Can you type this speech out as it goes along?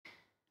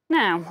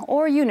Now,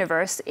 our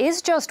universe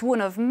is just one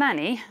of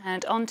many,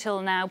 and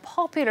until now,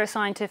 popular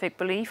scientific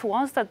belief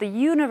was that the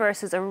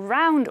universes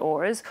around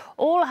ours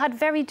all had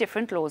very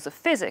different laws of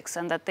physics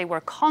and that they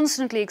were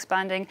constantly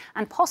expanding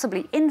and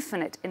possibly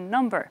infinite in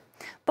number.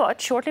 But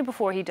shortly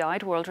before he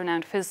died,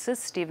 world-renowned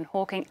physicist Stephen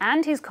Hawking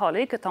and his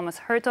colleague Thomas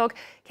Hertog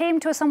came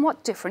to a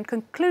somewhat different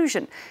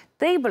conclusion.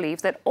 They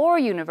believe that our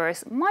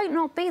universe might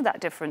not be that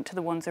different to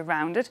the ones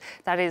around it.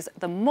 That is,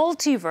 the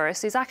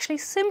multiverse is actually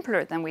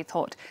simpler than we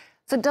thought.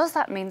 So does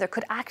that mean there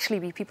could actually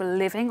be people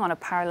living on a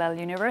parallel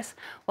universe?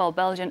 Well,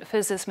 Belgian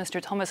physicist Mr.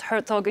 Thomas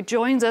Hertog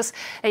joins us.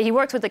 He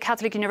worked with the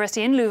Catholic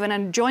University in Leuven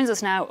and joins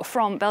us now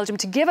from Belgium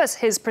to give us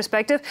his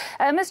perspective.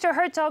 Mr.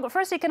 Hertog,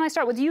 firstly, can I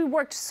start with you?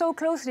 Worked so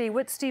closely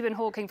with Stephen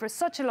Hawking for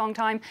such a long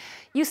time.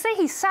 You say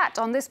he sat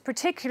on this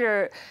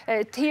particular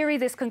theory,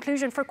 this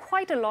conclusion, for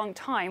quite a long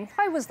time.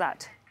 Why was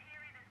that?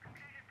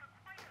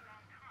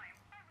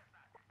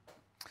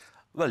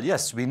 Well,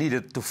 yes, we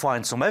needed to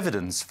find some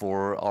evidence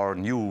for our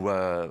new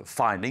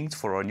findings,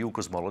 for our new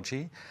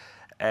cosmology.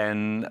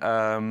 And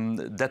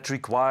that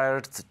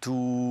required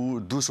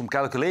to do some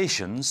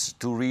calculations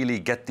to really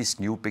get this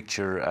new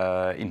picture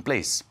in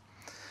place.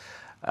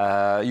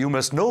 You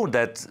must know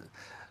that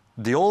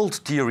the old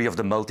theory of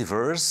the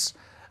multiverse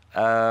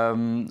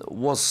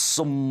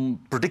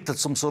predicted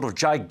some sort of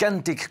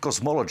gigantic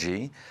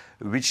cosmology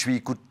which we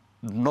could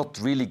not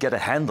really get a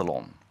handle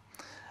on.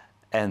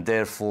 And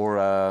therefore,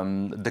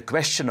 the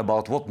question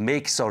about what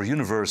makes our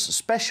universe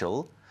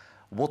special,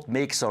 what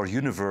makes our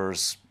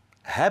universe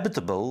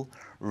habitable,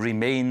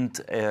 remained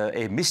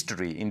a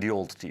mystery in the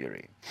old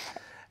theory.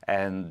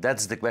 And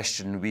that's the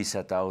question we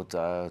set out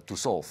to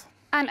solve.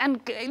 And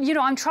you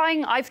know,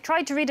 I've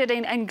tried to read it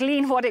and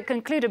glean what it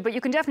concluded, but you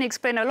can definitely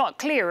explain a lot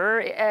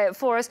clearer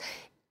for us.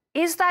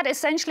 Is that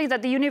essentially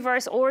that the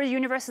universe or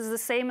universe is the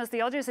same as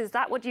the others? Is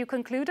that what you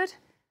concluded?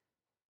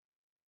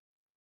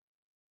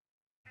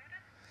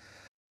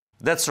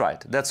 That's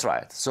right, that's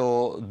right.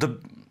 So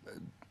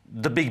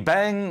the Big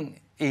Bang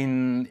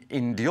in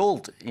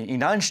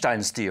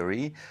Einstein's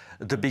theory,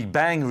 the Big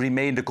Bang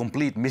remained a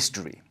complete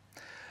mystery.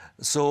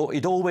 So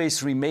it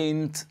always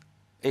remained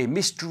a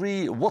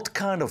mystery what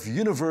kind of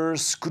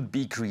universe could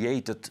be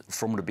created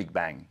from the Big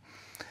Bang.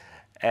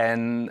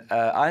 And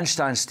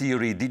Einstein's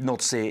theory did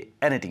not say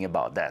anything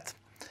about that.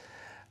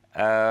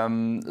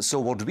 So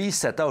what we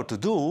set out to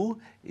do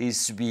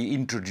is we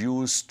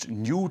introduced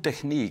new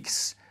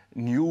techniques,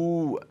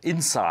 new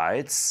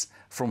insights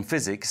from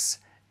physics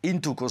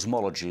into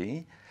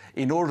cosmology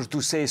in order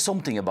to say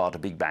something about the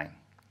Big Bang.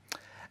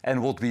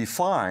 And what we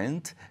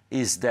find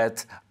is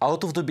that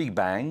out of the Big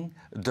Bang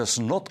does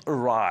not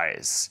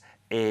arise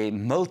a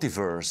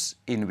multiverse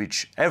in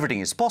which everything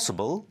is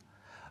possible,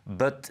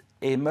 but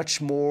a much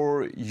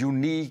more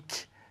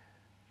unique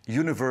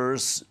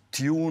universe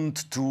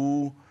tuned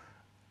to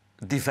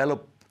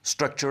develop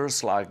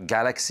structures like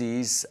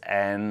galaxies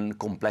and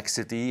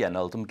complexity and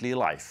ultimately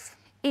life.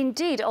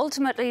 Indeed,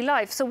 ultimately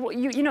life. So,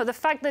 you know, the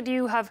fact that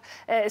you have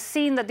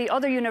seen that the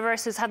other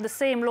universes have the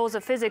same laws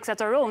of physics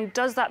as our own,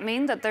 does that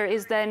mean that there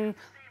is then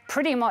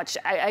pretty much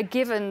a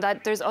given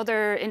that there's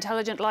other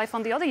intelligent life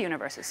on the other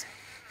universes?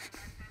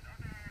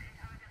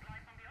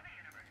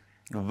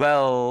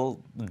 Well,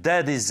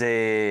 that is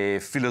a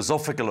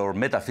philosophical or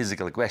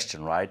metaphysical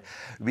question, right?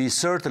 We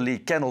certainly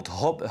cannot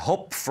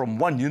hop from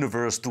one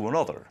universe to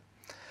another.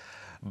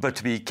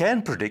 But we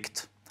can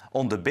predict,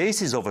 on the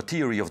basis of a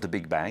theory of the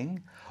Big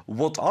Bang,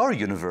 what our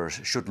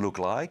universe should look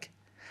like,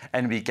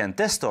 and we can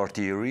test our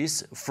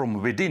theories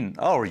from within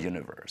our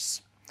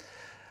universe.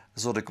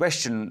 So the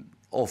question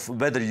of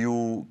whether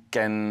you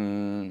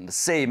can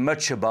say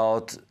much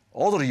about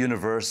other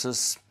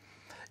universes,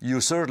 you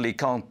certainly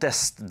can't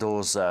test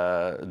those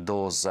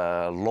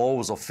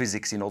laws of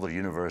physics in other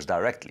universes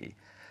directly.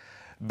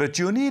 But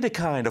you need a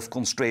kind of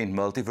constrained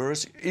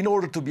multiverse in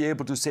order to be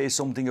able to say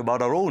something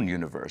about our own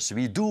universe.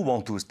 We do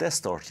want to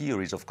test our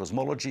theories of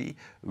cosmology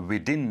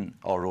within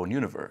our own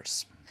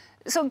universe.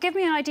 So give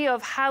me an idea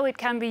of how it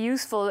can be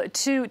useful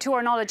to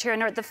our knowledge here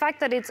on Earth. The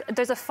fact that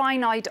there's a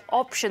finite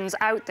options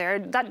out there,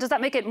 does that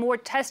make it more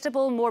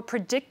testable, more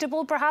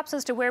predictable perhaps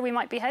as to where we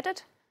might be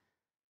headed?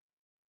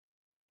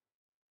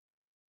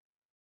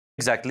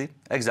 Exactly,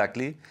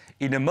 exactly.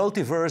 In a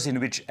multiverse in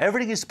which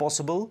everything is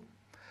possible,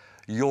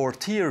 your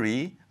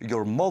theory,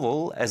 your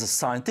model as a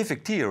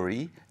scientific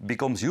theory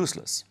becomes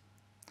useless.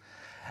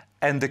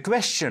 And the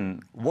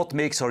question, what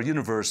makes our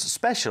universe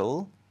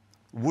special,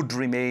 would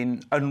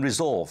remain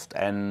unresolved,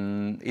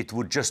 and it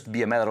would just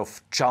be a matter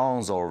of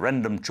chance or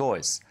random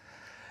choice.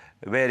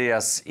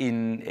 Whereas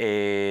in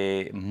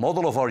a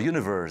model of our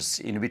universe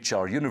in which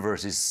our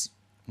universe is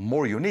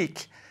more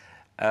unique,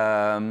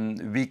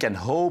 we can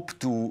hope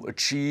to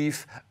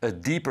achieve a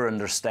deeper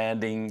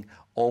understanding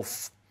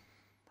of,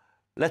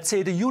 let's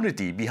say, the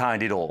unity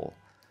behind it all.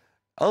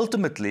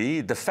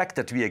 Ultimately, the fact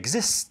that we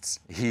exist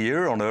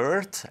here on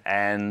Earth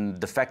and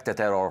the fact that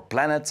there are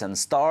planets and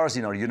stars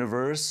in our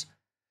universe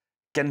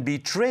can be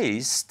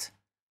traced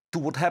to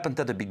what happened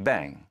at the Big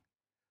Bang.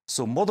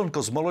 So modern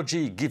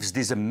cosmology gives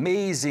this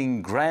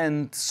amazing,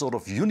 grand, sort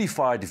of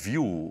unified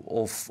view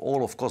of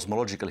all of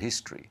cosmological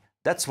history.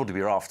 That's what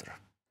we're after.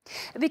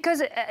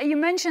 Because you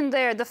mentioned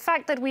there the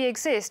fact that we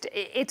exist,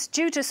 it's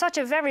due to such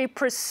a very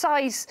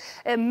precise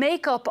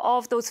makeup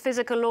of those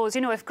physical laws.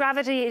 You know, if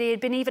gravity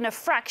had been even a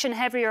fraction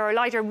heavier or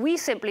lighter, we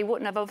simply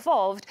wouldn't have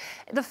evolved.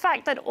 The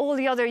fact that all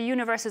the other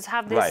universes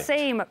have the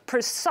same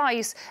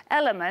precise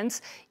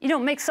elements, you know,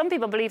 makes some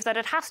people believe that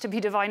it has to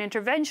be divine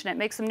intervention. It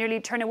makes them nearly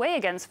turn away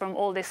against from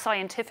all this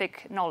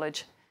scientific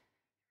knowledge.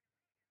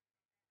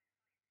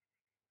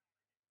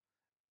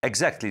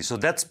 Exactly. So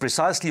that's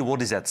precisely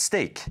what is at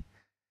stake.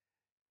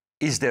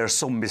 Is there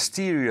some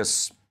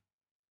mysterious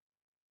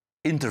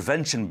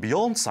intervention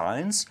beyond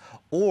science,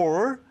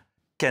 or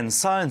can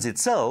science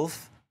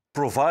itself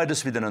provide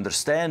us with an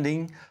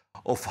understanding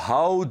of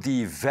how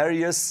the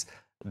various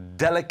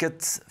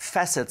delicate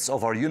facets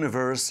of our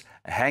universe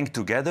hang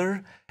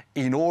together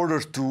in order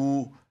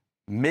to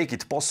make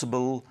it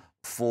possible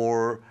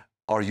for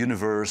our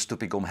universe to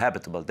become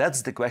habitable?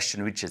 That's the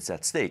question which is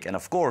at stake. And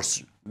of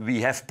course,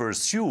 we have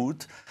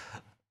pursued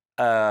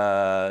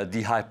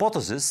the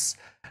hypothesis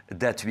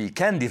that we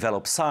can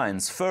develop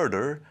science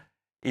further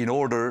in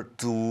order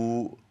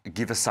to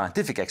give a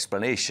scientific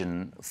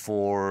explanation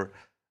for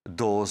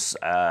those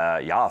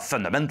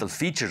fundamental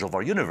features of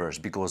our universe,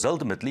 because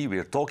ultimately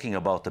we're talking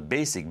about the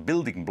basic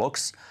building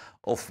blocks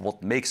of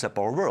what makes up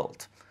our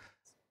world.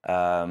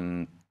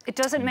 It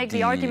doesn't make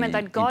the argument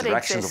that God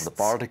interactions exists. of the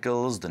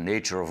particles, the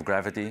nature of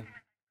gravity.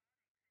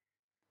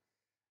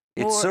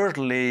 It's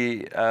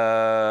certainly...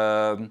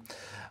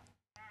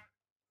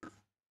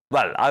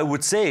 well, I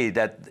would say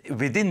that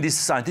within this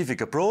scientific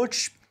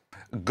approach,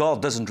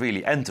 God doesn't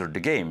really enter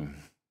the game.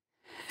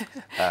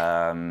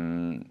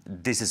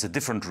 This is a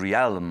different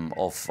realm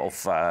of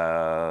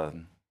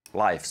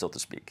life, so to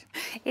speak.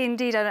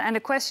 Indeed, and a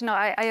question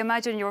I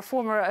imagine your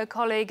former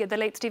colleague, the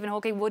late Stephen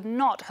Hawking, would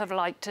not have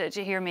liked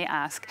to hear me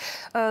ask.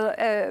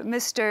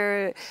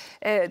 Mr.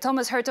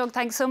 Thomas Hertog,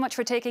 thanks so much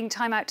for taking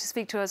time out to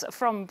speak to us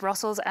from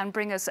Brussels and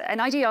bring us an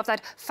idea of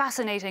that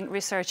fascinating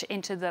research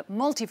into the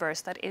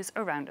multiverse that is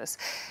around us.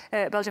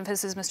 Belgian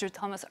physicist Mr.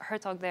 Thomas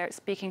Hertog there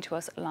speaking to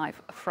us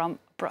live from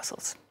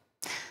Brussels.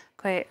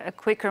 Okay, a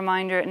quick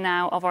reminder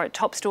now of our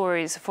top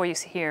stories for you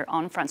here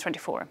on France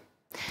 24.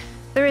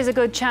 There is a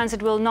good chance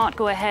it will not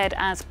go ahead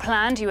as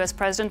planned. US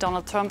President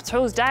Donald Trump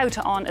throws doubt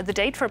on the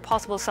date for a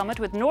possible summit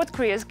with North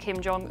Korea's Kim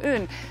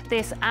Jong-un.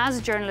 This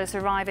as journalists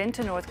arrive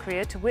into North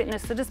Korea to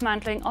witness the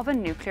dismantling of a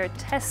nuclear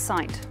test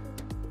site.